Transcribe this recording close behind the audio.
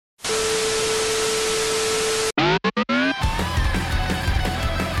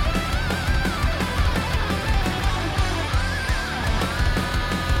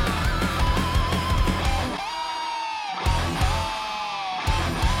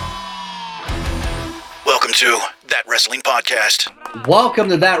Welcome to That Wrestling Podcast. Welcome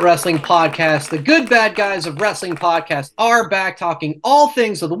to That Wrestling Podcast. The good bad guys of Wrestling Podcast are back talking all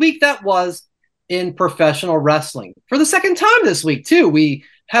things of the week that was in professional wrestling. For the second time this week, too, we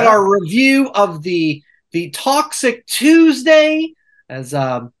had our review of the Toxic Tuesday as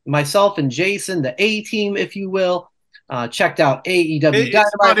myself and Jason, the A-team, if you will, checked out AEW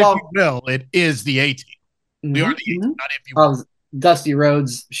Dynamite. It is the A-team. We are the A-team, not if you will. Dusty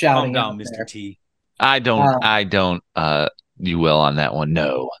Rhodes shouting out Mr. There. T. I don't, you will on that one.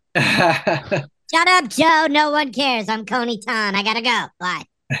 No. Shut up, Joe. No one cares. I'm Coney Ton. I gotta go. Bye.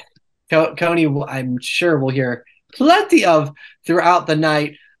 Coney, I'm sure we'll hear plenty of throughout the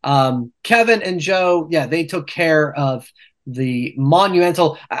night. Kevin and Joe, they took care of the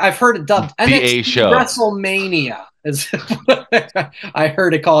monumental, I've heard it dubbed NXT show. WrestleMania. I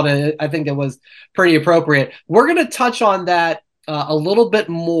heard it called it. I think it was pretty appropriate. We're going to touch on that a little bit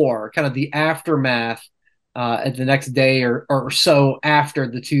more, kind of the aftermath at the next day or so after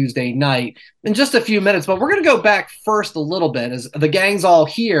the Tuesday night in just a few minutes. But we're going to go back first a little bit as the gang's all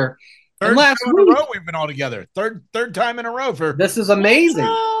here. Third time in a row we've been all together. Third time in a row for this is amazing.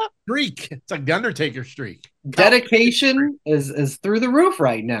 Streak. It's like the Undertaker streak. Dedication is through the roof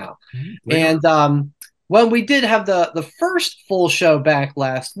right now. Mm-hmm. And when we did have the first full show back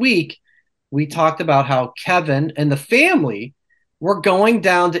last week, we talked about how Kevin and the family were going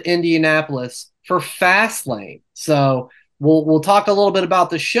down to Indianapolis for Fastlane. So we'll talk a little bit about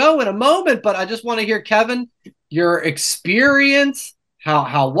the show in a moment, but I just want to hear, Kevin, your experience.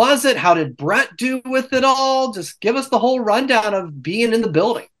 How was it? How did Brett do with it all? Just give us the whole rundown of being in the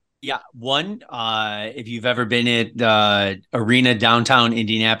building. Yeah. If you've ever been at arena downtown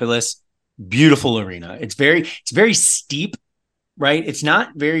Indianapolis, beautiful arena. It's very steep, right? It's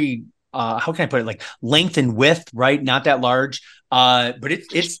not very, how can I put it? Like length and width, right? Not that large. But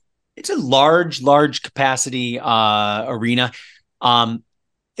it's a large capacity arena.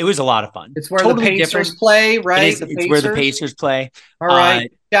 It was a lot of fun. It's where the Pacers play, right? It's where the Pacers play. All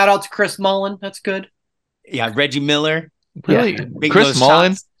right. Shout out to Chris Mullen. That's good. Yeah, Reggie Miller. Really? Chris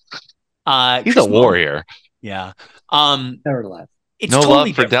Mullen? He's a warrior. Yeah. Nevertheless. It's no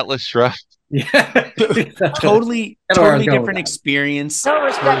totally love for Detlef Schrempf. Yeah. totally different experience. No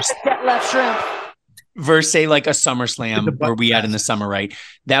respect for Detlef Schrempf. Versus say like a SummerSlam where we had in the summer, right?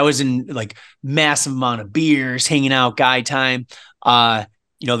 That was in like massive amount of beers, hanging out, guy time.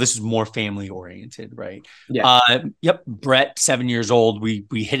 This is more family oriented, right? Yeah. Yep. Brett, 7 years old.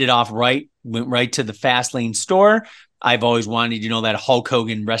 We hit it off right. Went right to the Fastlane store. I've always wanted, that Hulk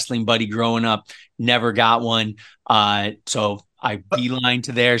Hogan wrestling buddy growing up. Never got one. So I beeline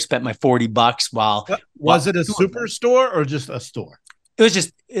to there. Spent my $40 while. Was it a superstore or just a store?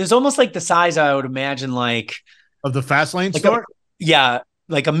 It was almost like the size I would imagine, like of the Fastlane store.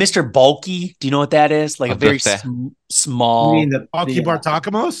 Like a Mr. Bulky. Do you know what that is? Like a very small. You mean the Bulky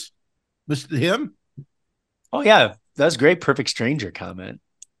Bartakamos? Him? Oh yeah, that was great. Perfect stranger comment.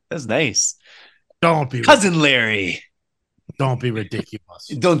 That's nice. Don't be cousin Larry. Don't be ridiculous.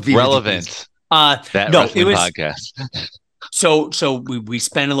 Don't be relevant. Ridiculous. It was podcast. So we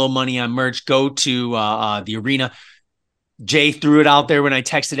spent a little money on merch. Go to the arena. Jay threw it out there when I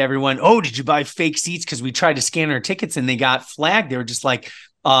texted everyone. Oh, did you buy fake seats? Because we tried to scan our tickets and they got flagged. They were just like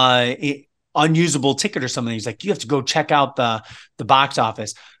unusable ticket or something. He's like, you have to go check out the box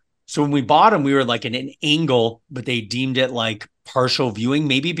office. So when we bought them, we were like in an angle, but they deemed it like partial viewing,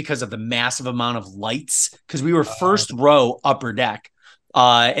 maybe because of the massive amount of lights. Because we were first row upper deck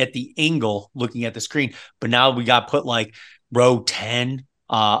at the angle looking at the screen. But now we got put like row 10.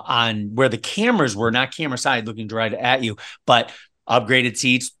 On where the cameras were, not camera side looking right at you, but upgraded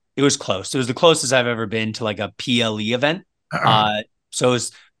seats. It was close. It was the closest I've ever been to like a PLE event. So it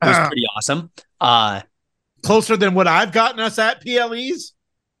was pretty awesome. Closer than what I've gotten us at PLEs?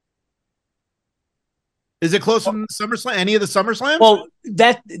 Is it closer than SummerSlam? Any of the SummerSlams? Well,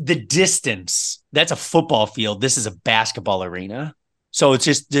 the distance, that's a football field. This is a basketball arena. So it's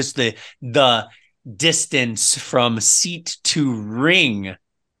just the distance from seat to ring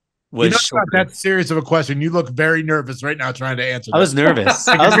was short. That serious of a question. You look very nervous right now trying to answer that. I was nervous.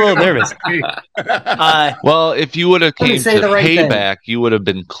 I was a little nervous. Well, if you would have came to Payback, thing. You would have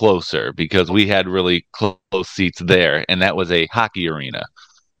been closer because we had really close seats there, and that was a hockey arena.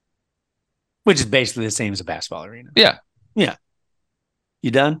 Which is basically the same as a basketball arena. Yeah. Yeah.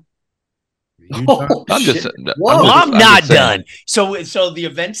 You done? I'm not done. So the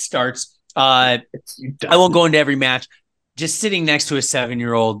event starts. I won't go into every match. Just sitting next to a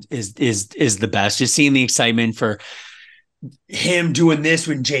 7-year-old is the best. Just seeing the excitement for him doing this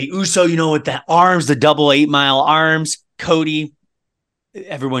with Jey Uso, with the arms, the double 8 Mile arms. Cody,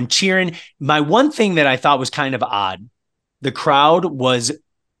 everyone cheering. My one thing that I thought was kind of odd, the crowd was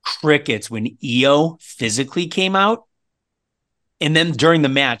crickets when EO physically came out. And then during the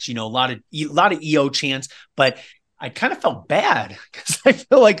match, a lot of EO chants, but I kind of felt bad because I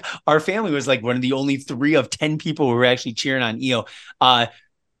feel like our family was like one of the only 3 of 10 people who were actually cheering on EO. But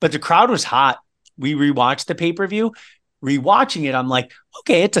the crowd was hot. We rewatched the pay-per-view. Rewatching it, I'm like,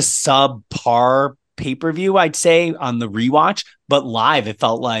 okay, it's a subpar pay-per-view, I'd say, on the rewatch, but live it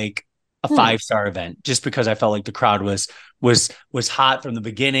felt like a 5-star event just because I felt like the crowd was hot from the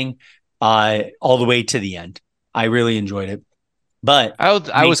beginning all the way to the end. I really enjoyed it. But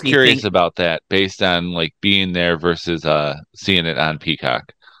I was curious about that based on like being there versus seeing it on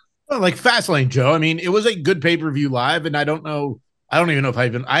Peacock. Well, like Fastlane, Joe. I mean, it was a good pay-per-view live, and I don't even know if I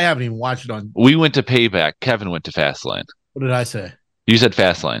haven't even watched it on. We went to Payback. Kevin went to Fastlane. What did I say? You said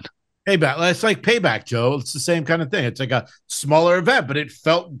Fastlane. Payback. It's like Payback, Joe. It's the same kind of thing. It's like a smaller event, but it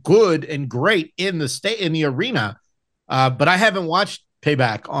felt good and great in the arena. But I haven't watched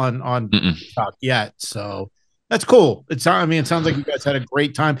Payback on Peacock yet, so. That's cool. It sounds like you guys had a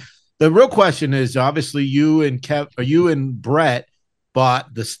great time. The real question is, obviously, you and Brett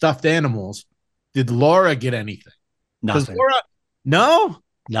bought the stuffed animals. Did Laura get anything? Nothing. No?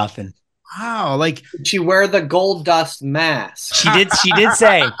 Nothing. Wow. Like, did she wear the gold dust mask? She did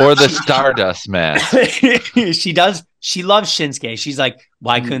say. Or the Stardust mask. She does. She loves Shinsuke. She's like,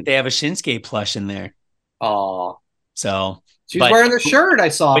 why couldn't they have a Shinsuke plush in there? Oh. So she's wearing the shirt I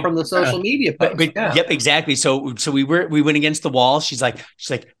saw from the social media post. Yep, exactly. So we went against the wall. She's like,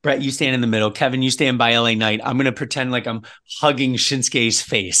 Brett, you stand in the middle. Kevin, you stand by LA Knight. I'm gonna pretend like I'm hugging Shinsuke's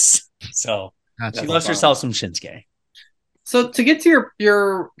face. So she loves herself some Shinsuke. So to get to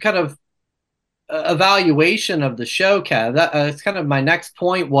your kind of evaluation of the show, Kev, that's kind of my next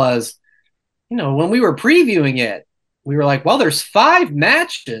point was, when we were previewing it, we were like, well, there's 5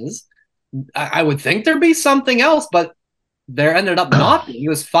 matches. I would think there'd be something else, but there ended up not being. It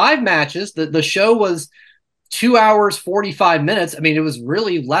was 5 matches. The show was 2 hours, 45 minutes. I mean, it was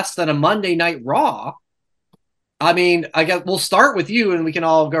really less than a Monday Night Raw. I mean, I guess we'll start with you and we can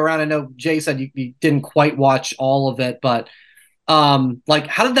all go around. I know Jay said you didn't quite watch all of it, but like,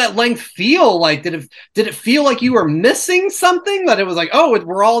 how did that length feel? Like, did it feel like you were missing something? That it was like, oh,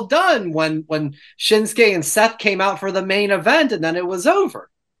 we're all done when Shinsuke and Seth came out for the main event and then it was over.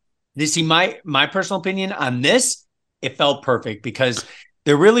 You see, my personal opinion on this, it felt perfect because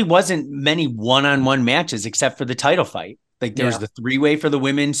there really wasn't many one-on-one matches except for the title fight. Like there was the 3-way for the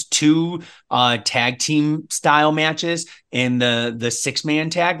women's, 2 tag team style matches, and the 6-man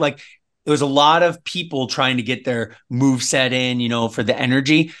tag. Like there was a lot of people trying to get their move set in, for the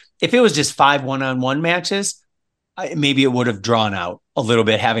energy. If it was just 5 one-on-one matches, maybe it would have drawn out a little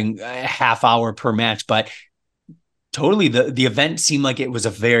bit, having a half hour per match. But totally, the event seemed like it was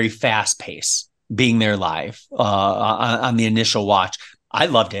a very fast pace being there live on the initial watch. I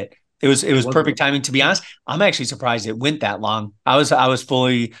loved it. It was perfect timing. To be honest, I'm actually surprised it went that long. I was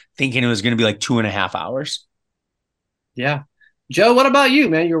fully thinking it was going to be like 2.5 hours. Yeah. Joe, what about you,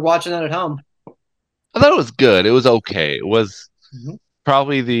 man? You're watching that at home. I thought it was good. It was okay. It was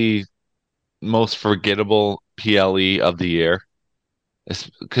probably the most forgettable PLE of the year.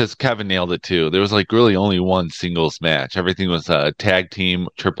 Because Kevin nailed it too. There was like really only one singles match. Everything was a tag team,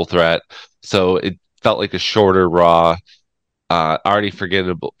 triple threat. So it felt like a shorter Raw. Already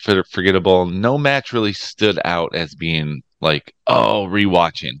forgettable. No match really stood out as being like, oh,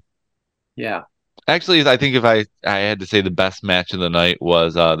 rewatching. Yeah. Actually, I think if I had to say the best match of the night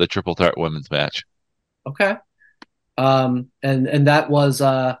was the triple threat women's match. Okay. And that was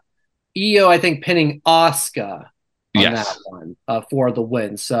Io, I think, pinning Asuka on that one for the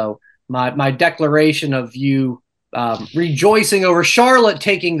win. So my declaration of you rejoicing over Charlotte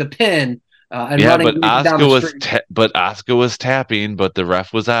taking the pin and running down the street. But Asuka was tapping, but the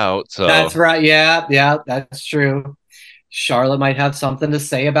ref was out. So that's right. Yeah, that's true. Charlotte might have something to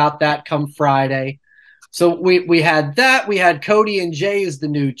say about that come Friday. So we had that. We had Cody and Jay as the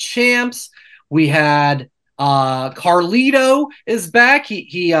new champs. We had Carlito is back.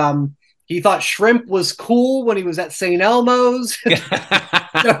 He thought shrimp was cool when he was at St. Elmo's.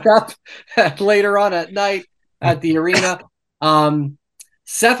 Showed up later on at night at the arena.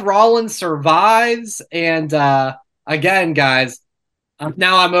 Seth Rollins survives, and again, guys,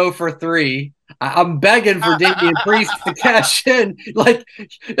 now I'm 0 for 3. I'm begging for Damian Priest to cash in. Like,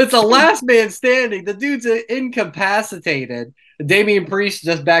 it's a last man standing. The dude's incapacitated. Damian Priest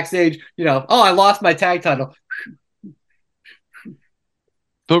just backstage, oh, I lost my tag title.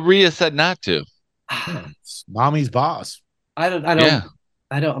 But Rhea said not to. Mommy's boss. I'm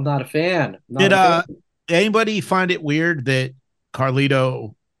not a fan. Did anybody find it weird that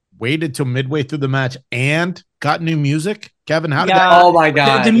Carlito waited till midway through the match and got new music? Kevin, how did Yeah. that? Oh my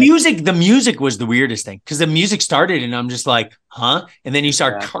God. The music was the weirdest thing because the music started and I'm just like, huh? And then you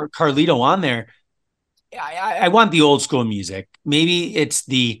start Carlito on there. I want the old school music. Maybe it's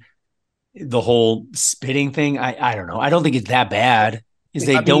the whole spitting thing. I don't know. I don't think it's that bad because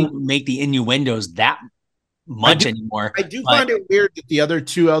they don't make the innuendos that much anymore. I do find it weird that the other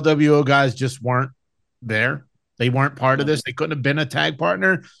two LWO guys just weren't there. They weren't part of this. They couldn't have been a tag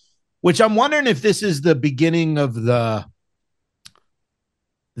partner, which I'm wondering if this is the beginning of the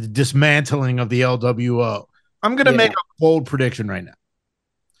dismantling of the LWO. I'm going to make a bold prediction right now.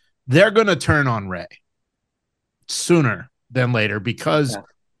 They're going to turn on Ray sooner than later because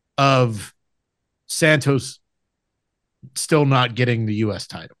of Santos still not getting the U.S.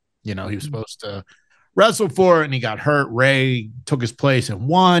 title. You know, he was supposed to wrestle for it and he got hurt. Ray took his place and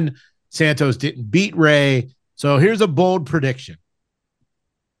won. Santos didn't beat Ray. So here's a bold prediction.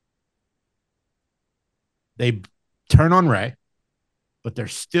 They turn on Ray, but they're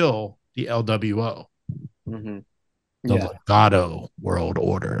still the LWO. Mm-hmm. The Legado World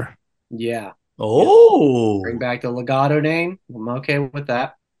Order. Yeah. Oh. Bring back the Legado name. I'm okay with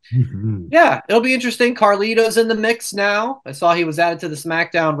that. Mm-hmm. Yeah, it'll be interesting. Carlito's in the mix now. I saw he was added to the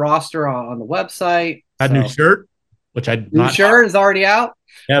SmackDown roster on the website. That new shirt, which new shirt is already out.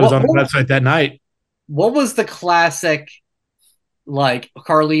 Yeah, it was on the website that night. What was the classic, like,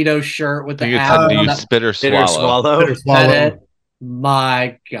 Carlito shirt with the do you spit or swallow? Spit or swallow.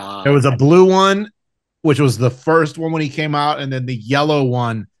 My God. There was a blue one, which was the first one when he came out, and then the yellow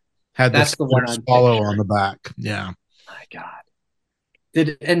one had the swallow on the back. Yeah. My God.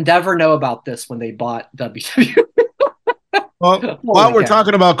 Did Endeavor know about this when they bought WWE? Well, while we're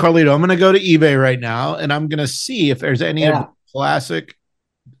talking about Carlito, I'm going to go to eBay right now, and I'm going to see if there's any of the classic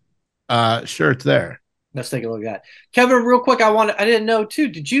shirts there. Let's take a look at that. Kevin, real quick, I didn't know too.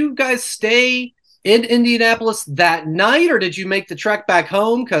 Did you guys stay in Indianapolis that night, or did you make the trek back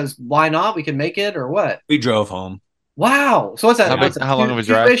home? Because why not? We can make it, or what? We drove home. Wow. So what's that? How long of a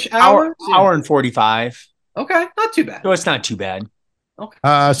drive? Hour and 45. Okay, not too bad. No, it's not too bad.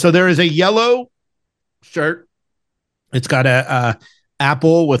 Okay. So there is a yellow shirt. It's got a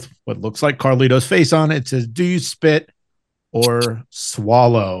apple with what looks like Carlito's face on it. It says, "Do you spit or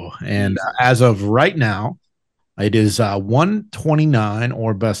swallow?" And as of right now, it is $129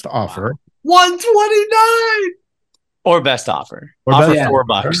 or best offer. $129 or best offer. Or offer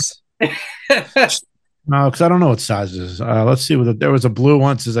best $4. No, because I don't know what sizes. Let's see. There was a blue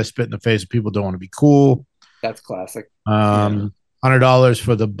one that says I spit in the face. People don't want to be cool. That's classic. $100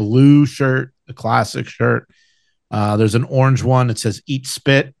 for the blue shirt, the classic shirt. There's an orange one that says "Eat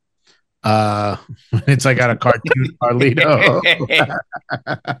Spit." It's like got a cartoon Carlito.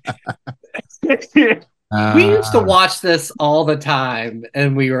 We used to watch this all the time,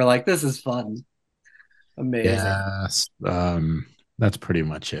 and we were like, "This is fun, amazing." Yes, that's pretty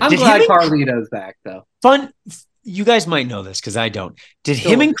much it. I'm glad Carlito's back, though. Fun. You guys might know this because I don't. Did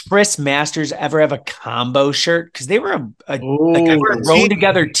him and Chris Masters ever have a combo shirt? Because they were a thrown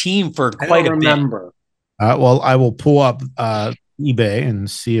together team for quite a bit. Well, I will pull up eBay and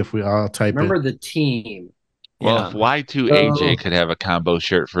see if I'll type remember it. The team. Well, if Y2AJ could have a combo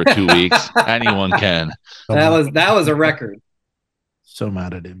shirt for 2 weeks, anyone can. That was a record. So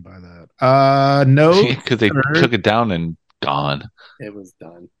mad I didn't buy that. No, because they took it down and gone. It was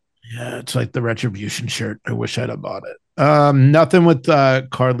done. Yeah, it's like the Retribution shirt. I wish I'd have bought it. Nothing with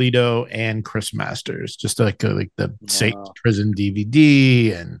Carlito and Chris Masters. Just like the Satan's Prison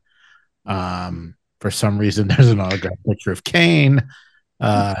DVD, and for some reason there's an autographed picture of Kane.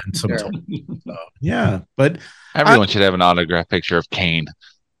 And some but everyone should have an autographed picture of Kane.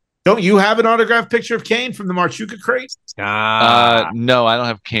 Don't you have an autographed picture of Kane from the Machuca crate? No, I don't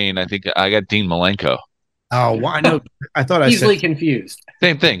have Kane. I think I got Dean Malenko. Oh, well, I know. I thought easily confused.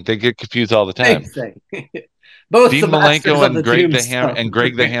 Same thing. They get confused all the time. Same thing. Both Dean Malenko and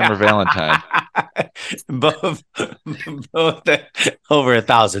Greg the Hammer Valentine. both over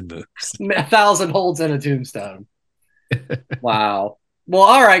 1,000 moves. 1,000 holds in a tombstone. Wow. Well,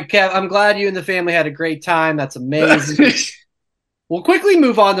 all right, Kev. I'm glad you and the family had a great time. That's amazing. We'll quickly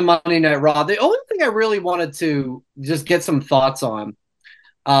move on to Monday Night Raw. The only thing I really wanted to just get some thoughts on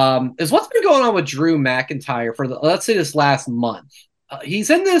is what's been going on with Drew McIntyre for let's say this last month. He's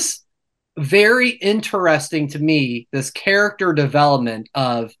in this very interesting to me, this character development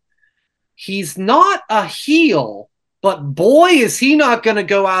of he's not a heel, but boy, is he not going to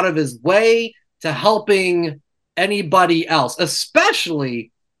go out of his way to helping anybody else,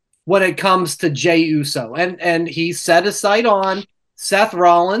 especially when it comes to Jey Uso. And he set his sight on Seth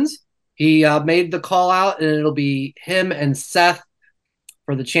Rollins. He made the call out, and it'll be him and Seth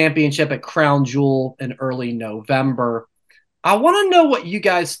for the championship at Crown Jewel in early November. I want to know what you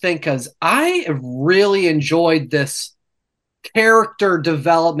guys think, because I have really enjoyed this character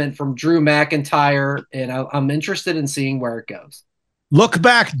development from Drew McIntyre, and I'm interested in seeing where it goes. Look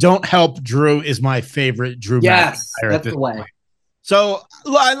back, don't help Drew is my favorite Drew McIntyre at this point. So,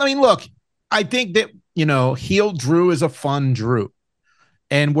 I mean, look, I think that, heel Drew is a fun Drew.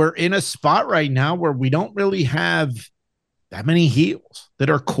 And we're in a spot right now where we don't really have that many heels that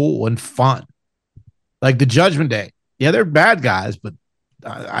are cool and fun. Like the Judgment Day. Yeah, they're bad guys, but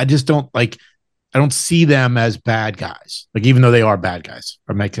I just don't I don't see them as bad guys. Like, even though they are bad guys,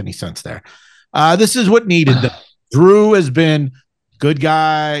 or makes any sense there. This is what needed. Drew has been good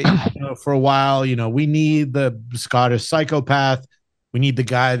guy for a while. We need the Scottish psychopath. We need the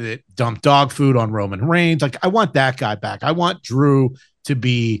guy that dumped dog food on Roman Reigns. Like, I want that guy back. I want Drew to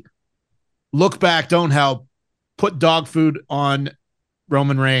be look back, don't help, put dog food on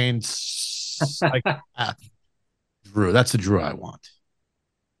Roman Reigns. Drew, that's the Drew I want.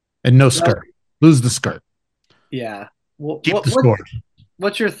 And no skirt. Lose the skirt. Yeah. Keep the score.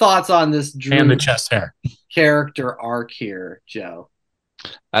 What's your thoughts on this Drew and the chest hair character arc here, Joe?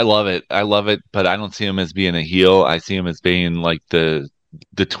 I love it, but I don't see him as being a heel. I see him as being like the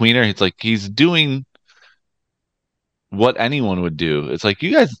tweener. It's like he's doing what anyone would do. It's like,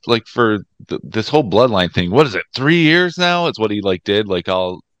 you guys, like, for this whole bloodline thing, what is it, 3 years now? It's what he did,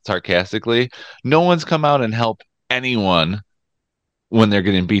 all sarcastically. No one's come out and helped anyone when they're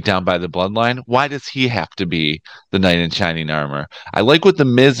getting beat down by the bloodline. Why does he have to be the knight in shining armor? I like what the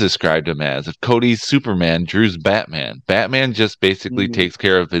Miz described him as. If Cody's Superman, Drew's Batman. Batman just basically takes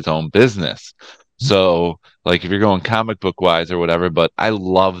care of his own business. So, if you're going comic book wise or whatever, but I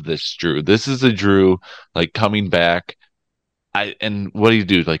love this Drew. This is a Drew coming back. And what do you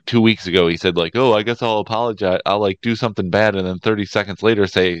do? 2 weeks ago, he said oh, I guess I'll apologize. I'll do something bad, and then 30 seconds later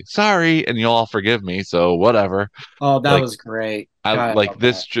say sorry, and you'll all forgive me. So whatever. Oh, that was great. I like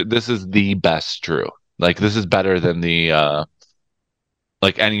this. This is the best Drew. This is better than the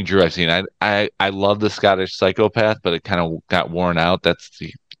any Drew I've seen. I love the Scottish psychopath, but it kind of got worn out.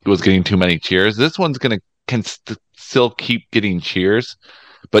 It was getting too many cheers. This one's can still keep getting cheers,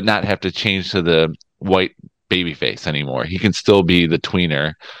 but not have to change to the white babyface anymore. He can still be the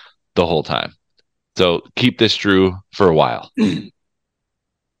tweener the whole time. So keep this Drew for a while.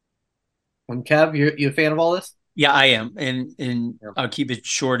 Kev, you a fan of all this? Yeah, I am, and I'll keep it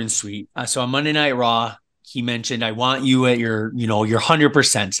short and sweet. So on Monday Night Raw, he mentioned, "I want you at your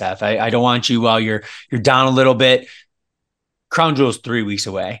 100%, Seth. I don't want you while you're down a little bit." Crown Jewel's 3 weeks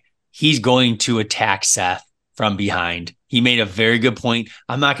away. He's going to attack Seth from behind. He made a very good point.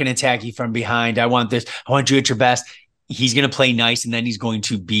 I'm not going to attack you from behind. I want this. I want you at your best. He's going to play nice, and then he's going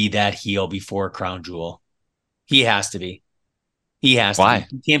to be that heel before Crown Jewel. He has to be. He has to. Why?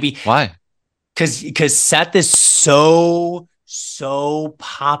 He can't be. Why? Because Seth is so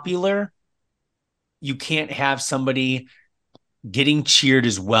popular. You can't have somebody getting cheered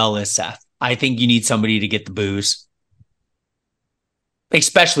as well as Seth. I think you need somebody to get the boos.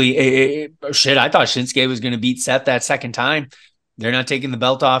 Especially, I thought Shinsuke was going to beat Seth that second time. They're not taking the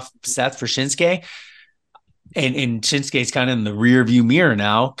belt off Seth for Shinsuke. And Shinsuke's kind of in the rear view mirror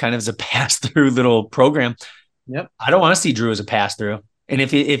now, kind of as a pass-through little program. Yep. I don't want to see Drew as a pass-through. And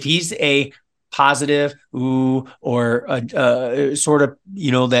if he's a positive or a sort of,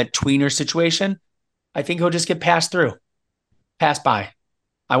 that tweener situation, I think he'll just get passed through, passed by.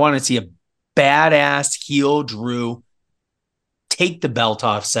 I want to see a badass heel Drew take the belt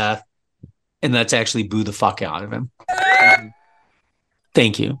off Seth, and let's actually boo the fuck out of him.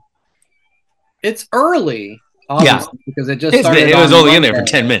 Thank you. It's early, obviously, because it just started. It was only in there for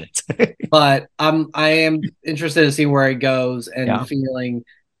 10 minutes. But I am interested to see where it goes, and feeling,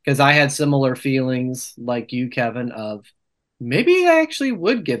 because I had similar feelings like you, Kevin, of maybe I actually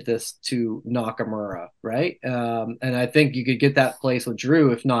would give this to Nakamura, right? And I think you could get that place with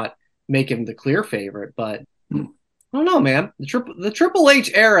Drew, if not make him the clear favorite. But I don't know, man. The Triple H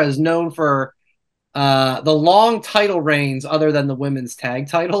era is known for the long title reigns, other than the women's tag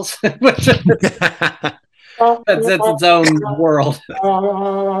titles, which that's its own world.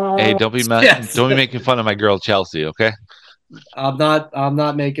 Hey, don't be making fun of my girl Chelsea, okay? I'm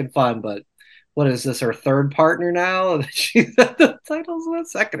not making fun, but what is this, her third partner now that she's at the titles with?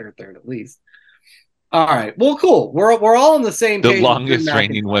 Second or third, at least. All right. Well, cool. We're all on the same page. The longest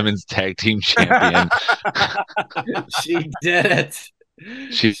reigning women's tag team champion. She did it.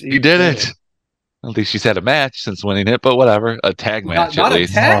 She did it. I don't think she's had a match since winning it, but whatever. A tag match, not at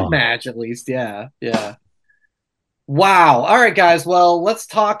least. Not a tag match, at least. Yeah. Wow. All right, guys. Well, let's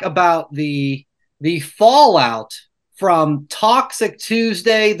talk about the fallout from Toxic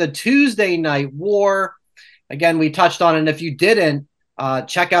Tuesday, the Tuesday Night War. Again, we touched on it. And if you didn't,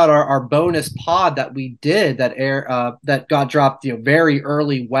 check out our bonus pod that we did that got dropped very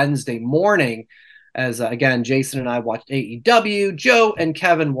early Wednesday morning. As again, Jason and I watched AEW, Joe and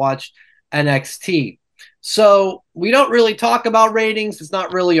Kevin watched NXT. So we don't really talk about ratings. It's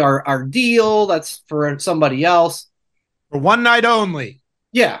not really our deal. That's for somebody else. For one night only.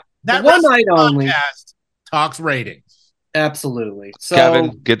 Yeah. That one night only. Podcast talks ratings. Absolutely. So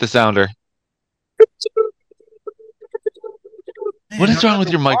Kevin, get the sounder. Man, what is wrong with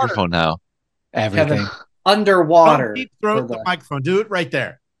your underwater. microphone now? Everything. Kevin, underwater. Don't deep throat the microphone. Do it right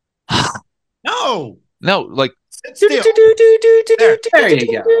there. No, like sit still. There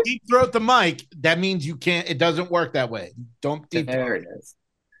you go. Deep throat the mic. That means you can't. It doesn't work that way. Don't deep There throat. it is.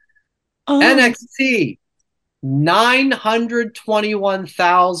 NXT,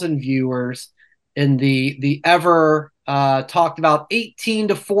 921,000 viewers in the ever talked about 18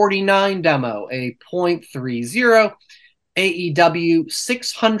 to 49 demo, a 0.30. AEW,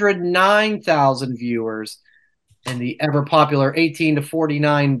 609,000 viewers in the ever popular 18 to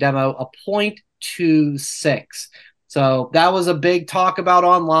 49 demo, a 0.26. So that was a big talk about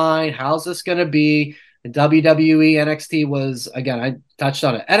online. How's this going to be? And WWE NXT was, again, I touched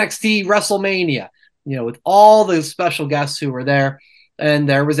on it. NXT WrestleMania, with all the special guests who were there. And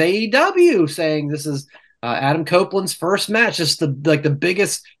there was AEW saying this is Adam Copeland's first match, just the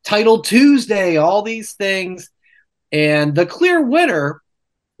biggest title Tuesday, all these things. And the clear winner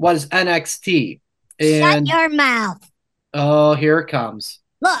was NXT. And shut your mouth. Oh, here it comes.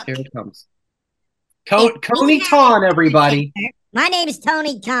 Look. Here it comes. Coney Ton, everybody. My name is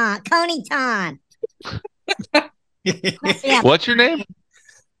Tony Khan. Coney Ton. What's your name?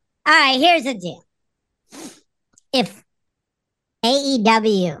 All right, here's the deal. If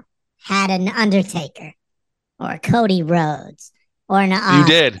AEW had an Undertaker or Cody Rhodes or an You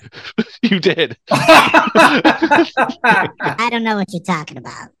did. You did. I don't know what you're talking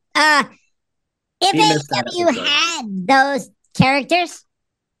about. If AEW had those characters,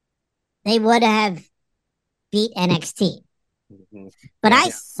 they would have beat NXT. Mm-hmm. But I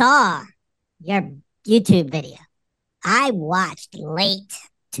saw your YouTube video. I watched late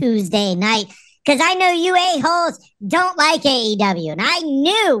Tuesday night because I know you a-holes don't like AEW, and I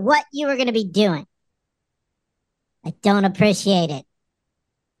knew what you were going to be doing. I don't appreciate it.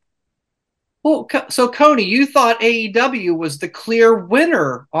 Well, so Coney, you thought AEW was the clear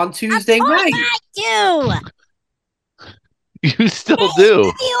winner on Tuesday night. I do. You still do.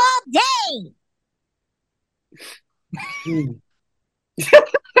 AEW all day.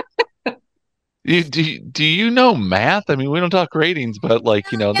 Do you know math? I mean, we don't talk ratings, but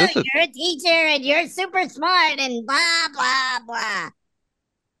this is. You're a teacher and you're super smart and blah blah blah.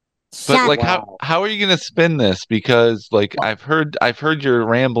 But how are you going to spin this? Because I've heard you're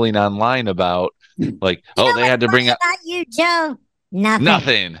rambling online about they had to bring up about you, Joe.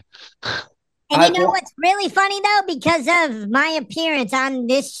 Nothing. And you know what's really funny though, because of my appearance on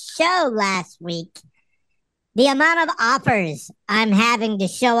this show last week, the amount of offers I'm having to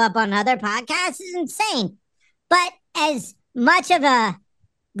show up on other podcasts is insane. But as much of a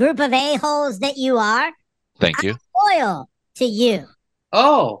group of a-holes that you are, thank you. I'm loyal to you.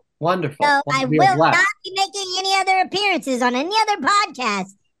 Oh, wonderful. So I will not be making any other appearances on any other podcast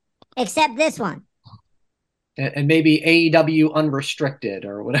except this one. And maybe AEW Unrestricted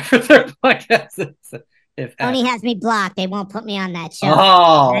or whatever their podcast is. Tony has me blocked. They won't put me on that show.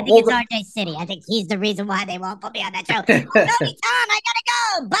 Oh, I think it's RJ City. I think he's the reason why they won't put me on that show. Tony Tom, I gotta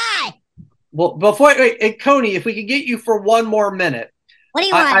go. Bye. Well, Coney, if we could get you for one more minute. What do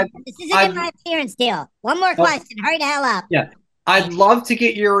you want? This isn't my appearance deal. One more question. Hurry the hell up. Yeah. I'd love to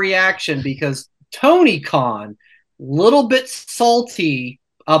get your reaction because Tony Khan, little bit salty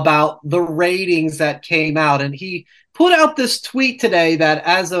about the ratings that came out. And he put out this tweet today that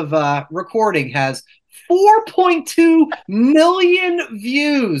as of recording has 4.2 million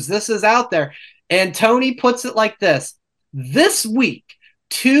views. This is out there. And Tony puts it like this. This week,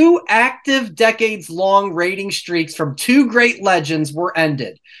 2 active decades-long rating streaks from 2 great legends were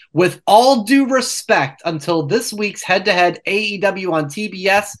ended. With all due respect, until this week's head-to-head AEW on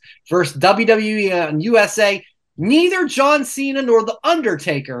TBS versus WWE on USA, neither John Cena nor The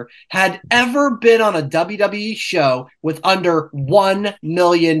Undertaker had ever been on a WWE show with under 1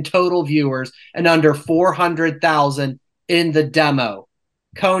 million total viewers and under 400,000 in the demo.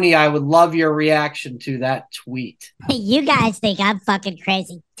 Coney, I would love your reaction to that tweet. You guys think I'm fucking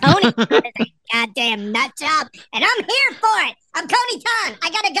crazy. Tony is a goddamn nut job, and I'm here for it. I'm Coney Ton. I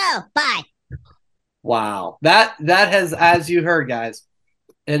gotta go. Bye. Wow. That has, as you heard, guys,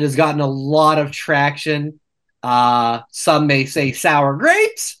 it has gotten a lot of traction. Some may say sour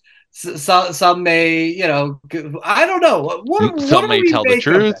grapes. Some may, I don't know. What Some do may we tell the make of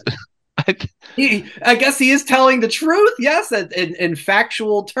truth. that? I guess he is telling the truth. Yes, in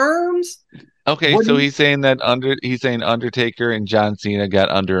factual terms. Okay, so he's saying Undertaker and John Cena got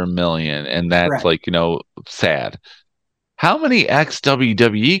under 1 million, and that's Right. sad. How many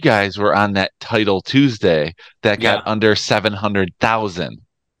ex-WWE guys were on that Title Tuesday that got under 700,000?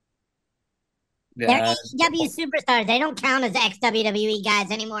 They're AEW superstars. They don't count as ex-WWE guys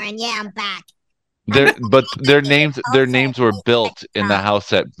anymore. And yeah, I'm back. But their names were built in the house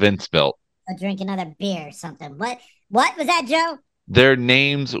that Vince built. I'll drink another beer or something. What was that, Joe? Their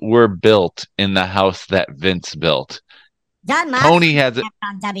names were built in the house that Vince built. John Moxley was never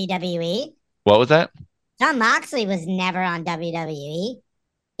on WWE. What was that? John Moxley was never on WWE.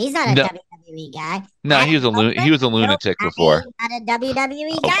 He's not a WWE guy. No, he was a lunatic before. Not a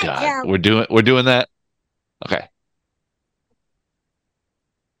WWE guy. Oh God, Joe. We're doing that. Okay.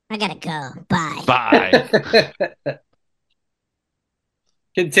 I gotta go. Bye. Bye.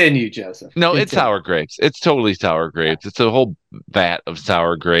 Continue, Joseph. No, it's sour grapes. It's totally sour grapes. It's a whole vat of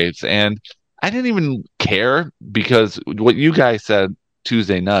sour grapes, and I didn't even care because what you guys said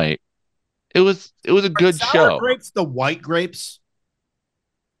Tuesday night, it was a good show. Grapes, the white grapes.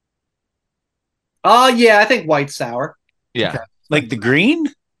 Yeah, I think white sour. Yeah, okay. Like the green.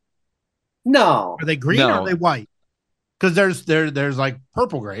 No, are they green or are they white? Because there's like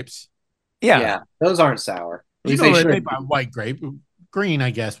purple grapes. Yeah, those aren't sour. You know, they made by white grape. Green, I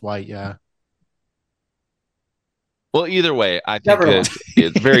guess. White, yeah. Well, either way, I think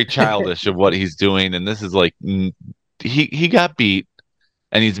it's very childish of what he's doing, and this is like he got beat,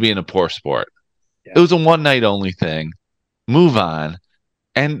 and he's being a poor sport. Yeah. It was a one night only thing. Move on,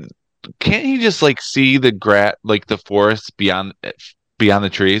 and can't he just see the the forest beyond the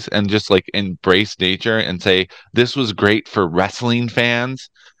trees, and just embrace nature and say this was great for wrestling fans?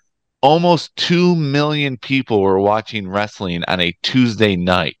 Almost 2 million people were watching wrestling on a Tuesday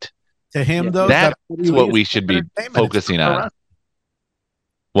night. To him, though, that's what we should be focusing on.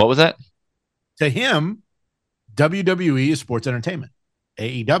 What was that? To him, WWE is sports entertainment.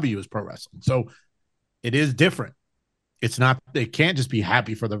 AEW is pro wrestling. So it is different. It's not, it can't just be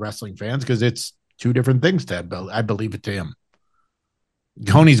happy for the wrestling fans because it's two different things to him. I believe it to him.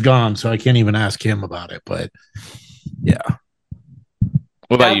 Tony's gone, so I can't even ask him about it. But yeah.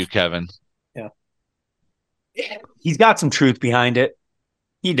 What about you, Kevin? Yeah. He's got some truth behind it.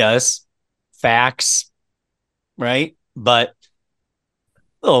 He does. Facts, right? But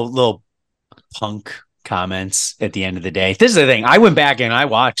little punk comments at the end of the day. This is the thing. I went back and I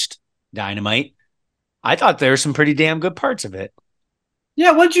watched Dynamite. I thought there were some pretty damn good parts of it.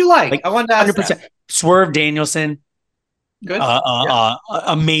 Yeah, what did you like? I wanted to ask 100%. That. Swerve Danielson. Good.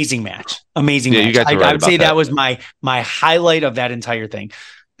 Amazing match. Amazing match. You got to I would say that was my highlight of that entire thing.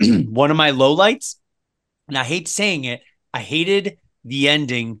 One of my lowlights, and I hate saying it, I hated the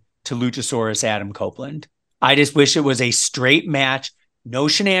ending to Luchasaurus Adam Copeland. I just wish it was a straight match, no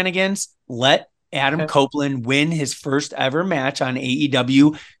shenanigans. Let Adam Copeland win his first ever match on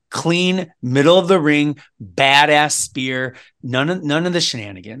AEW. Clean, middle of the ring, badass spear. None of the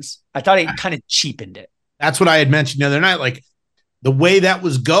shenanigans. I thought it kind of cheapened it. That's what I had mentioned the other night. Like the way that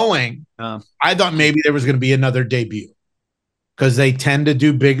was going, I thought maybe there was going to be another debut because they tend to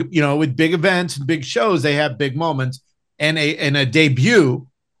do big, with big events and big shows, they have big moments, and a debut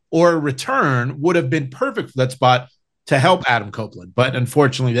or a return would have been perfect for that spot to help Adam Copeland. But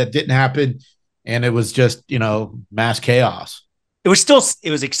unfortunately, that didn't happen, and it was just mass chaos. It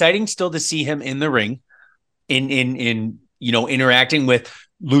was exciting still to see him in the ring, in interacting with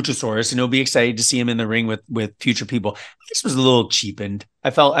Luchasaurus, and it'll be excited to see him in the ring with future people. This was a little cheapened.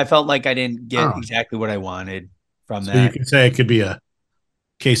 I felt like I didn't get exactly what I wanted from that. So you could say it could be a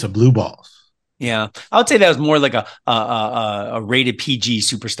case of blue balls. Yeah, I would say that was more like a rated PG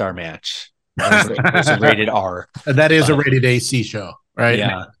superstar match. It was a rated R. That is a rated AC show, right?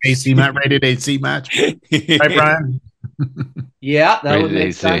 Yeah, rated AC match. Right, Brian? Yeah, that would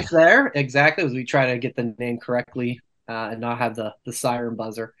make sense there. Exactly, as we try to get the name correctly and not have the siren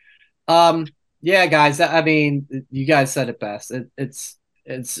buzzer. Yeah, guys. I mean, you guys said it best.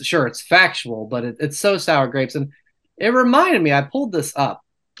 It's sure it's factual, but it's so sour grapes, and it reminded me. I pulled this up.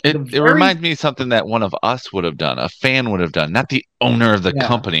 It reminds me of something that one of us would have done, a fan would have done, not the owner of the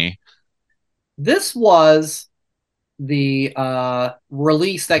company. This was the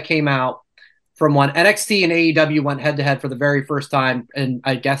release that came out from when NXT and AEW went head to head for the very first time, and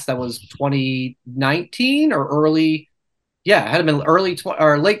I guess that was 2019 or early. Yeah, it had been early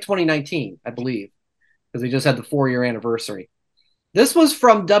or late 2019, I believe. because they just had the 4-year anniversary. This was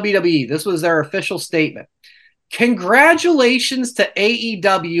from WWE. This was their official statement. Congratulations to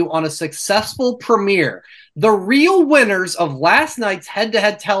AEW on a successful premiere. The real winners of last night's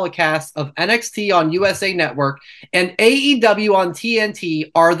head-to-head telecast of NXT on USA Network and AEW on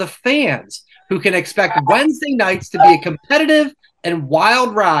TNT are the fans, who can expect Wednesday nights to be a competitive and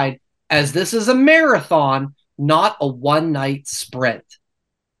wild ride, as this is a marathon, not a one-night sprint.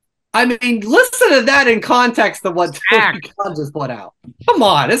 I mean, listen to that in context of what Tony Khan just put out. Come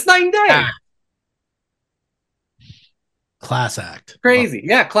on, it's night and day. Class act. Crazy.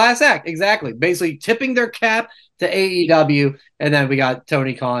 Yeah, class act. Exactly. Basically tipping their cap to AEW, and then we got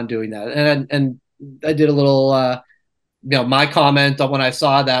Tony Khan doing that. And I did a little my comment on when I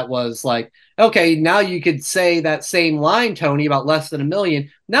saw that was like, okay, now you could say that same line, Tony, about less than $1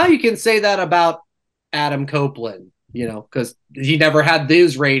 million. Now you can say that about Adam Copeland, because he never had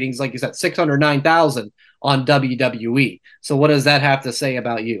those ratings, like you said, 609,000 on WWE. So what does that have to say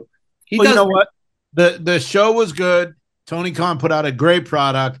about you? You know what? The show was good. Tony Khan put out a great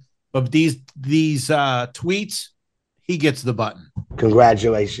product, but these tweets, he gets the button.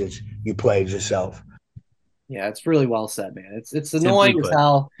 Congratulations, you played yourself. Yeah, it's really well said, man. It's annoying as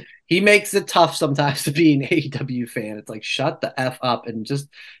hell. He makes it tough sometimes to be an AEW fan. It's like, shut the F up and just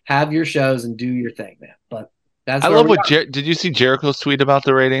have your shows and do your thing, man. But that's I love what did you see Jericho's tweet about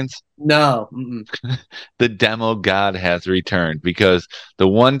the ratings? No. The demo god has returned, because the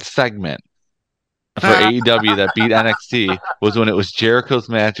one segment for AEW that beat NXT was when it was Jericho's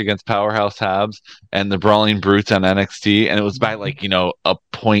match against Powerhouse Hobbs and the Brawling Brutes on NXT, and it was by a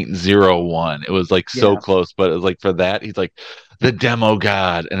 0.01. It was so close, but it was for that he's like the demo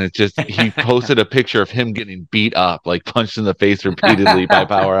god, and it's just he posted a picture of him getting beat up, punched in the face repeatedly by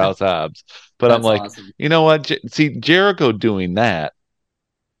Powerhouse Hobbs. But that's I'm like, awesome. You know what? See, Jericho doing that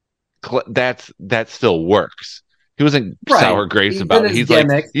still works. He wasn't sour grapes about it. He's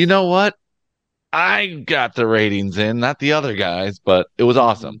gimmick. Like, you know what? I got the ratings in, not the other guys, but it was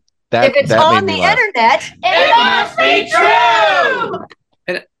awesome. If it's on the internet, it must be true.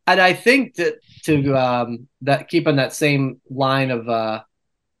 And I think that that keeping that same line of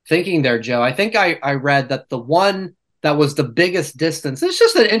thinking there, Joe, I think I read that the one that was the biggest distance, it's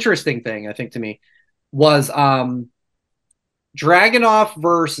just an interesting thing, I think, to me, was Dragunov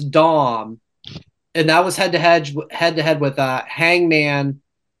versus Dom, and that was head to head with Hangman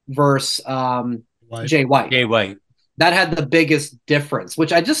versus Jay White. That had the biggest difference,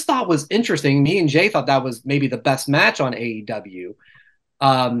 which I just thought was interesting. Me and Jay thought that was maybe the best match on AEW.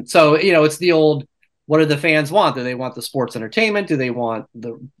 So, it's the old, what do the fans want? Do they want the sports entertainment? Do they want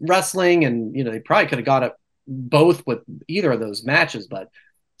the wrestling? And, they probably could have got it both with either of those matches, but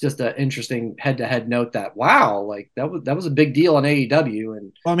just an interesting head-to-head note that, wow, that was a big deal on AEW.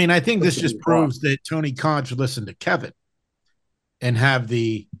 And well, I mean, I think this just proves that Tony Khan should listen to Kevin and have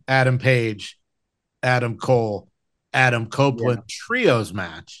the Adam Page, Adam Cole, Adam Copeland trios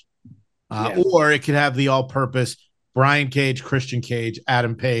match. Or it could have the all-purpose Brian Cage, Christian Cage,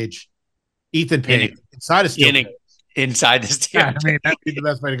 Adam Page, Ethan Page inside of steel. Inside the steel. Yeah, I mean, that'd be the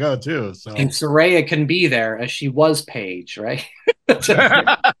best way to go, too. So. And Saraya can be there as she was Page, right?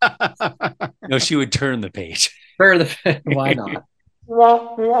 No, she would turn the page. Why not?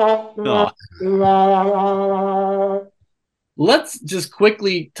 Let's just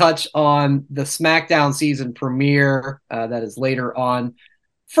quickly touch on the SmackDown season premiere that is later on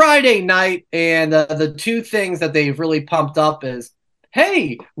Friday night. And the two things that they've really pumped up is,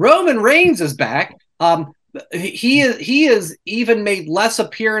 hey, Roman Reigns is back. He has even made less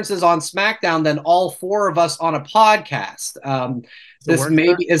appearances on SmackDown than all four of us on a podcast.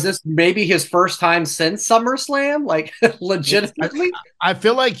 Is this maybe his first time since SummerSlam? Legitimately, I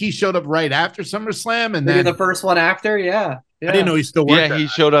feel like he showed up right after SummerSlam, and maybe the first one after. Yeah. I didn't know he still worked. Yeah, he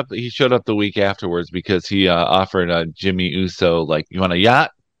showed up. He showed up the week afterwards because he offered Jimmy Uso, you want a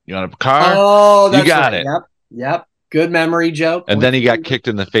yacht? You want a car? Oh, that's you got right. it. Yep. Good memory, Joe. And then he got kicked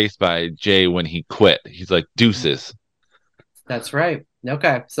in the face by Jay when he quit. He's like, deuces. That's right.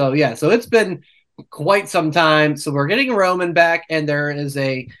 Okay. So it's been quite some time. So we're getting Roman back, and there is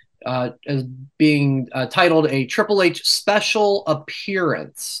is being titled a Triple H special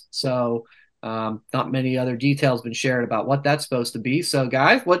appearance. So not many other details been shared about what that's supposed to be. So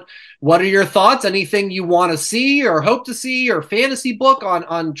guys, what are your thoughts? Anything you want to see or hope to see or fantasy book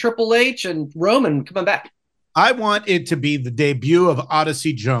on Triple H and Roman coming back? I want it to be the debut of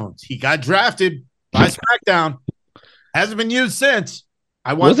Odyssey Jones. He got drafted by SmackDown. Hasn't been used since.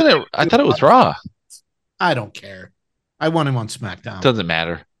 I thought it was Raw. I don't care. I want him on SmackDown. Doesn't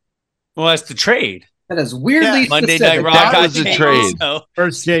matter. Well, that's the trade. That is weirdly Monday specific. Night Raw That got was a Jey trade. Uso.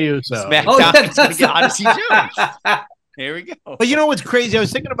 First Jey Uso. SmackDown is going to get Odyssey Jones. Here we go. But you know what's crazy? I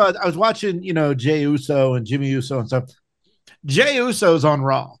was watching, Jey Uso and Jimmy Uso and stuff. Jey Uso's on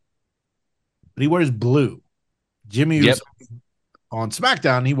Raw, but he wears blue. Jimmy Uso on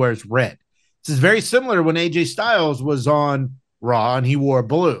SmackDown, he wears red. This is very similar when AJ Styles was on Raw and he wore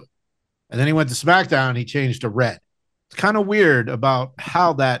blue. And then he went to SmackDown and he changed to red. It's kind of weird about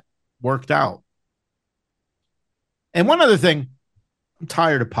how that worked out. And one other thing I'm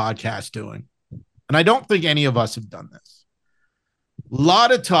tired of podcasts doing, and I don't think any of us have done this. A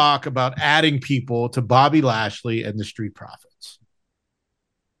lot of talk about adding people to Bobby Lashley and the Street Profits.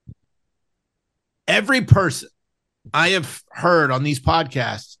 Every person I have heard on these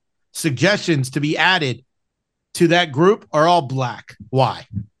podcasts, suggestions to be added to that group are all black. Why?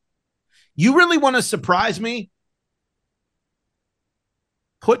 You really want to surprise me?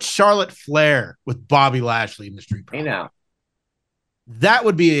 Put Charlotte Flair with Bobby Lashley in the Street Profits. Hey now. That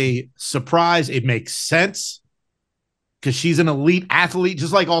would be a surprise. It makes sense because she's an elite athlete,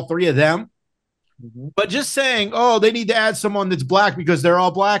 just like all three of them. Mm-hmm. But just saying, oh, they need to add someone that's black because they're all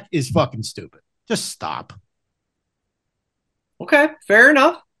black is fucking stupid. Just stop. Okay, fair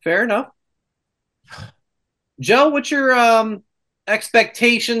enough. Joe, what's your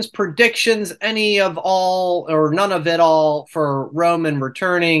expectations, predictions, any of all or none of it all for Roman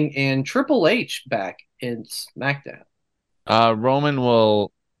returning and Triple H back in SmackDown? Roman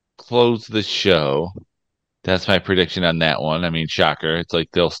will close the show. That's my prediction on that one. I mean, shocker. It's like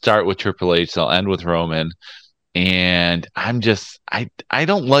they'll start with Triple H, they'll end with Roman. And I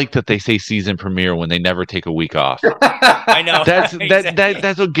don't like that they say season premiere when they never take a week off. I know.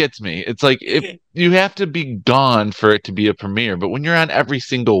 That's what gets me. It's like if you have to be gone for it to be a premiere, but when you're on every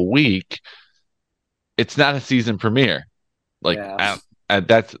single week, it's not a season premiere. Like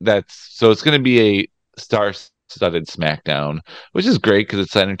that's so it's going to be a star-studded SmackDown, which is great because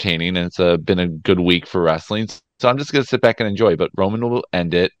it's entertaining and it's been a good week for wrestling. So I'm just going to sit back and enjoy. But Roman will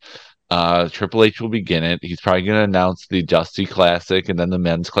end it. Triple H will begin it. He's probably going to announce the Dusty Classic and then the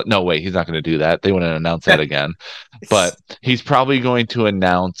men's. No, wait, he's not going to do that. They wouldn't announce that again. But he's probably going to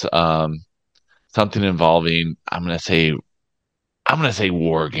announce something involving. I'm going to say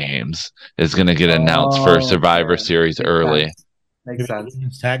War Games is going to get announced for Survivor Series early. Makes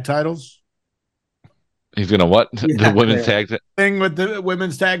sense. Tag titles. He's gonna what? Yeah, the women's tag thing with the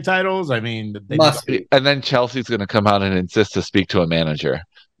women's tag titles. I mean, they must be. And then Chelsea's gonna come out and insist to speak to a manager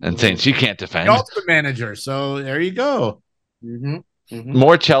and saying she can't defend. The ultimate manager. So there you go. Mm-hmm. Mm-hmm.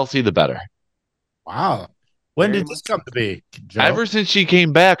 More Chelsea, the better. Wow. When did this come to be, Joe? Ever since she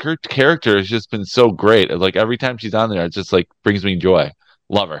came back, her character has just been so great. Like every time she's on there, it just like brings me joy.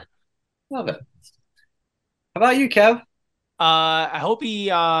 Love her. Love it. How about you, Kev? I hope he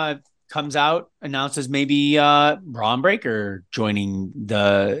comes out, announces maybe Braun Breaker joining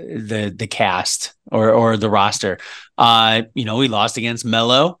the cast or the roster. He lost against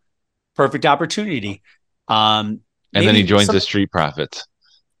Mello. Perfect opportunity. And then he joins the Street Profits.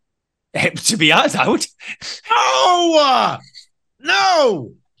 To be honest, I would.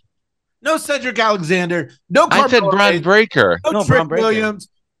 No Cedric Alexander. No Carmelo. I said Braun Breaker. No Trick Williams.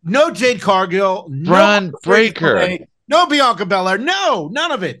 No Jade Cargill. Braun Breaker. No Bianca Belair. No,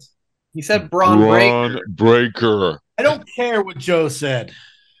 none of it. He said Braun Breaker. I don't care what Joe said.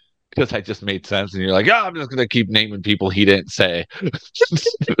 Because I just made sense, and you're like, I'm just going to keep naming people he didn't say.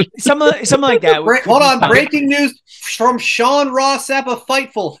 Something like that. Hold on. Breaking news from Sean Ross Sapp of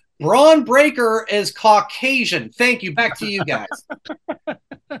Fightful. Braun Breaker is Caucasian. Thank you. Back to you guys.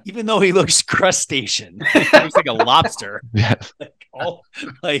 Even though he looks crustacean, he looks like a lobster. Yes.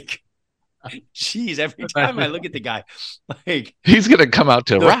 Jeez, every time I look at the guy, like he's gonna come out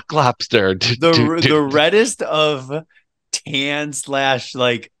to Rock Lobster. The reddest of tan /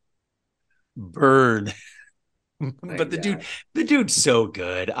 like burn. But the dude's so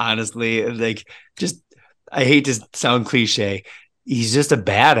good, honestly. Like, just I hate to sound cliche. He's just a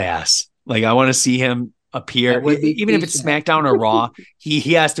badass. Like, I want to see him appear, even if it's SmackDown or Raw.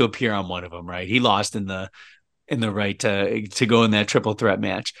 He has to appear on one of them, right? He lost in the right to go in that triple threat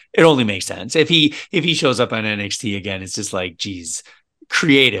match. It only makes sense if he shows up on NXT again. It's just like, geez,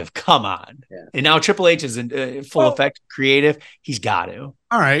 creative, come on. Yeah. And now Triple H is in full effect creative. He's got to.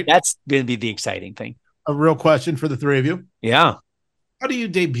 All right, that's gonna be the exciting thing. A real question for the three of you. Yeah, how do you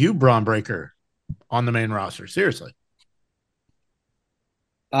debut Braun Breaker on the main roster? Seriously.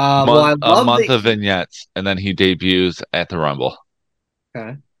 A month of vignettes, and then he debuts at the Rumble.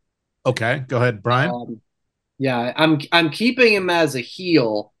 Okay, go ahead, Brian. Yeah, I'm keeping him as a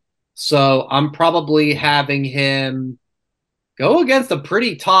heel, so I'm probably having him go against a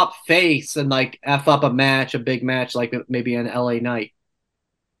pretty top face and like F up a match, a big match, like maybe an LA Knight.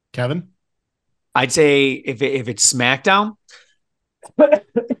 Kevin? I'd say if it's SmackDown,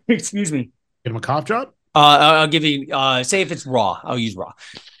 excuse me. Get him a cough drop? I'll give you, say if it's Raw, I'll use Raw.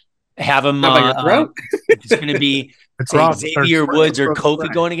 Have him, it's going to be Xavier Woods or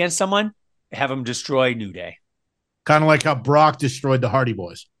Kofi going against someone, have him destroy New Day. Kind of like how Brock destroyed the Hardy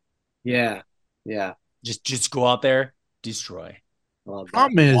Boys. Yeah. Just go out there, destroy.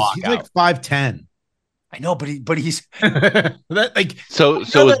 Problem is, he's like 5'10". I know, but he's that, like so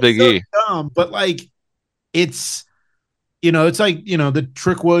is Big E. Dumb, but like it's it's like the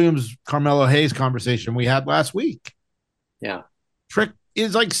Trick Williams Carmelo Hayes conversation we had last week. Yeah, Trick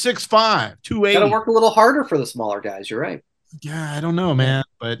is like 6'5", 280. Got to work a little harder for the smaller guys. You're right. Yeah, I don't know, man.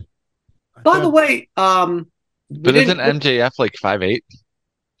 But by the way, but isn't MJF like 5'8"?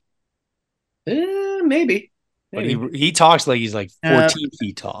 Maybe. But he talks like he's like 14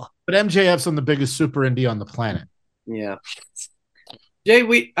 feet tall. But MJF's on the biggest super indie on the planet. Yeah.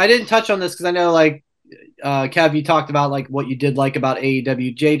 Jay, I didn't touch on this because I know like Kev, you talked about like what you did like about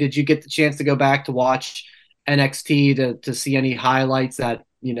AEW. Jay, did you get the chance to go back to watch NXT to see any highlights that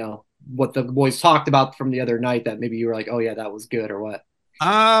what the boys talked about from the other night that maybe you were like, oh yeah, that was good, or what?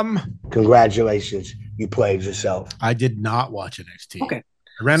 Congratulations, you played yourself. I did not watch NXT. Okay.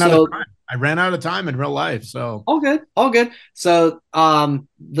 I ran out of time in real life, so all good. So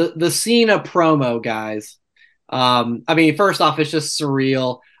the Cena promo, guys. I mean, first off, it's just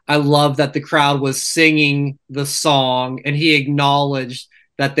surreal. I love that the crowd was singing the song, and he acknowledged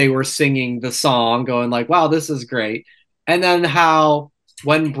that they were singing the song, going like, "Wow, this is great." And then how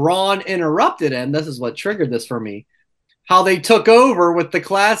when Braun interrupted him, this is what triggered this for me. How they took over with the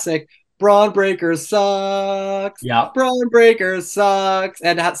classic Braun Breaker sucks. Yeah. Braun Breaker sucks.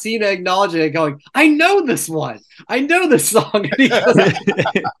 And Cena acknowledging it, going, I know this one. I know this song. And he goes,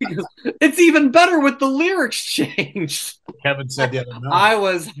 it's even better with the lyrics changed. Kevin said the other night. I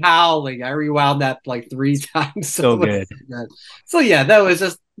was howling. I rewound that like 3 times. So good. So yeah, that was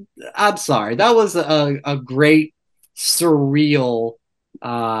just, I'm sorry. That was a great, surreal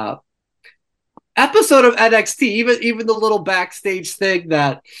episode of NXT. Even the little backstage thing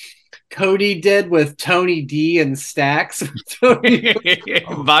that Cody did with Tony D and Stacks.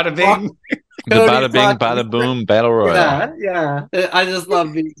 Bada bing. The bada bing, bada boom battle royale. Yeah. I just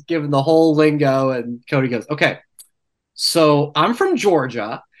love giving the whole lingo, and Cody goes, okay, so I'm from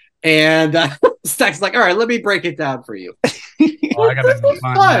Georgia, and Stacks like, all right, let me break it down for you. I gotta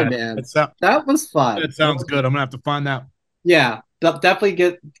find fun, man. That was fun. That sounds good. I'm gonna have to find that. Yeah,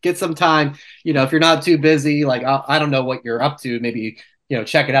 definitely get some time. If you're not too busy, like I don't know what you're up to, maybe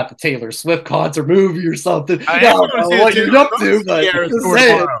check it out, the Taylor Swift concert movie or something. I don't know what you're up to, but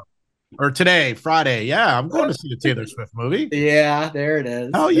or today, Friday. Yeah, I'm going to see the Taylor Swift movie. Yeah, there it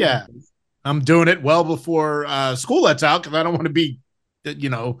is. Oh yeah, I'm doing it well before school lets out because I don't want to be,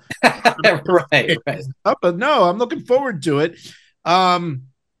 right. But no, I'm looking forward to it. I'm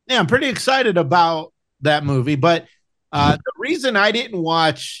pretty excited about that movie. But the reason I didn't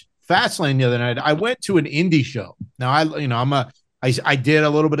watch Fastlane the other night, I went to an indie show. Now I did a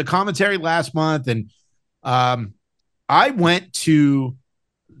little bit of commentary last month, and I went to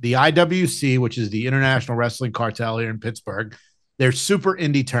the IWC, which is the International Wrestling Cartel here in Pittsburgh, their Super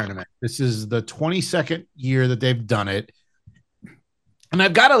Indie Tournament. This is the 22nd year that they've done it. And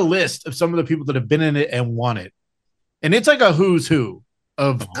I've got a list of some of the people that have been in it and won it. And it's like a who's who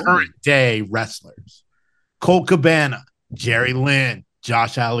of current day wrestlers. Colt Cabana, Jerry Lynn,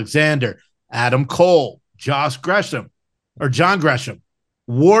 Josh Alexander, Adam Cole, John Gresham,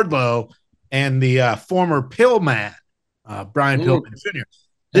 Wardlow, and the former Pillman, Brian Pillman Jr.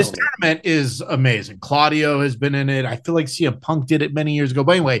 This tournament is amazing. Claudio has been in it. I feel like CM Punk did it many years ago.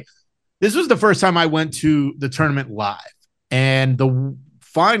 But anyway, this was the first time I went to the tournament live. And the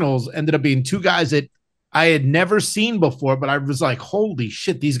finals ended up being 2 guys that I had never seen before, but I was like, holy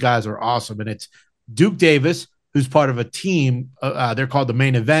shit, these guys are awesome. And it's Duke Davis, who's part of a team. They're called the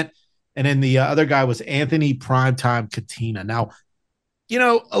Main Event. And then the other guy was Anthony Primetime Katina. Now,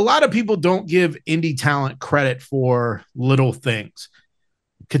 a lot of people don't give indie talent credit for little things.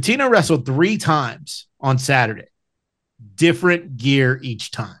 Katina wrestled 3 times on Saturday, different gear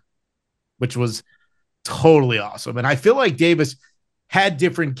each time, which was totally awesome. And I feel like Davis had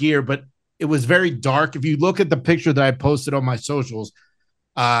different gear, but it was very dark. If you look at the picture that I posted on my socials,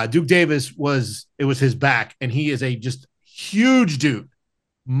 Duke Davis it was his back, and he is a just huge dude,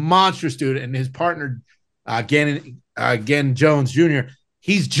 monstrous dude. And his partner, Gannon Jones Jr.,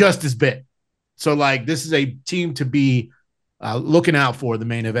 he's just as big. So like, this is a team to be looking out for, the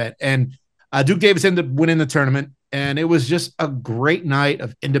Main Event. And Duke Davis ended up winning the tournament. And it was just a great night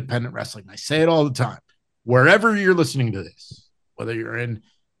of independent wrestling. I say it all the time. Wherever you're listening to this, whether you're in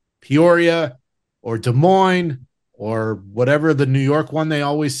Peoria or Des Moines or whatever the New York one they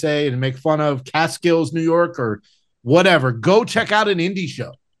always say and make fun of, Catskills, New York, or whatever, go check out an indie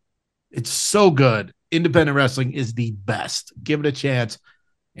show. It's so good. Independent wrestling is the best. Give it a chance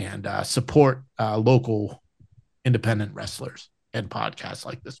and support local independent wrestlers and podcasts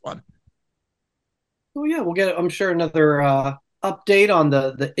like this one. Oh yeah, we'll get, I'm sure, another update on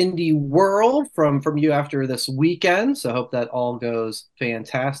the indie world from you after this weekend. So I hope that all goes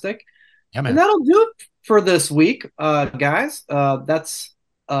fantastic. Yeah, man. And that'll do it for this week, guys. That's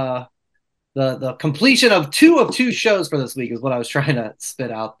the completion of two shows for this week is what I was trying to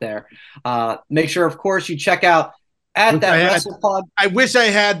spit out there. Make sure, of course, you check out WrestlePod. I wish I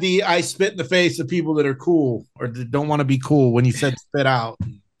had the I spit in the face of people that are cool or that don't want to be cool when you said spit out.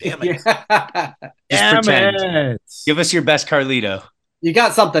 Damn it. Just pretend. Give us your best Carlito. You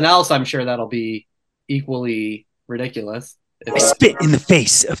got something else, I'm sure that'll be equally ridiculous. I spit in the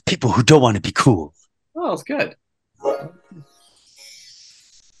face of people who don't want to be cool. Oh, it's good.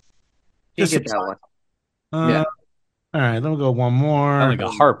 You get that one. Yeah. All right, let me go one more. Sound like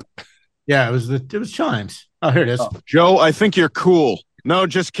a harp. Yeah, it was chimes. Oh, here it is. Oh. Joe, I think you're cool. No,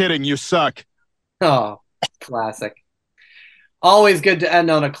 just kidding. You suck. Oh, classic. Always good to end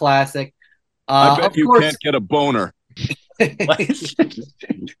on a classic. I bet you can't get a boner.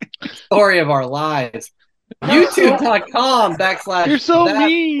 Story of our lives. YouTube.com / You're so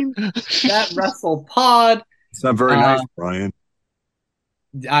mean. That WrestlePod. It's not very nice, Brian.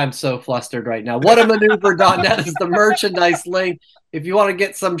 I'm so flustered right now. Whatamaneuver.net is the merchandise link. If you want to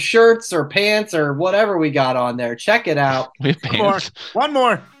get some shirts or pants or whatever we got on there, check it out. One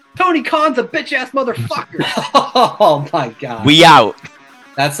more. Tony Khan's a bitch ass motherfucker. Oh my god. We out.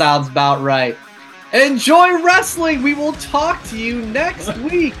 That sounds about right. Enjoy wrestling. We will talk to you next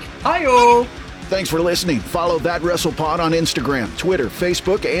week. Hi-yo. Thanks for listening. Follow That WrestlePod on Instagram, Twitter,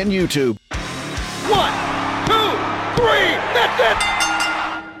 Facebook, and YouTube. 1, 2, 3. That's it.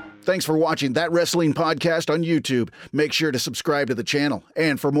 Thanks for watching That Wrestling Podcast on YouTube. Make sure to subscribe to the channel.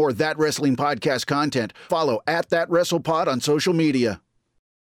 And for more That Wrestling Podcast content, follow @ThatWrestlePod on social media.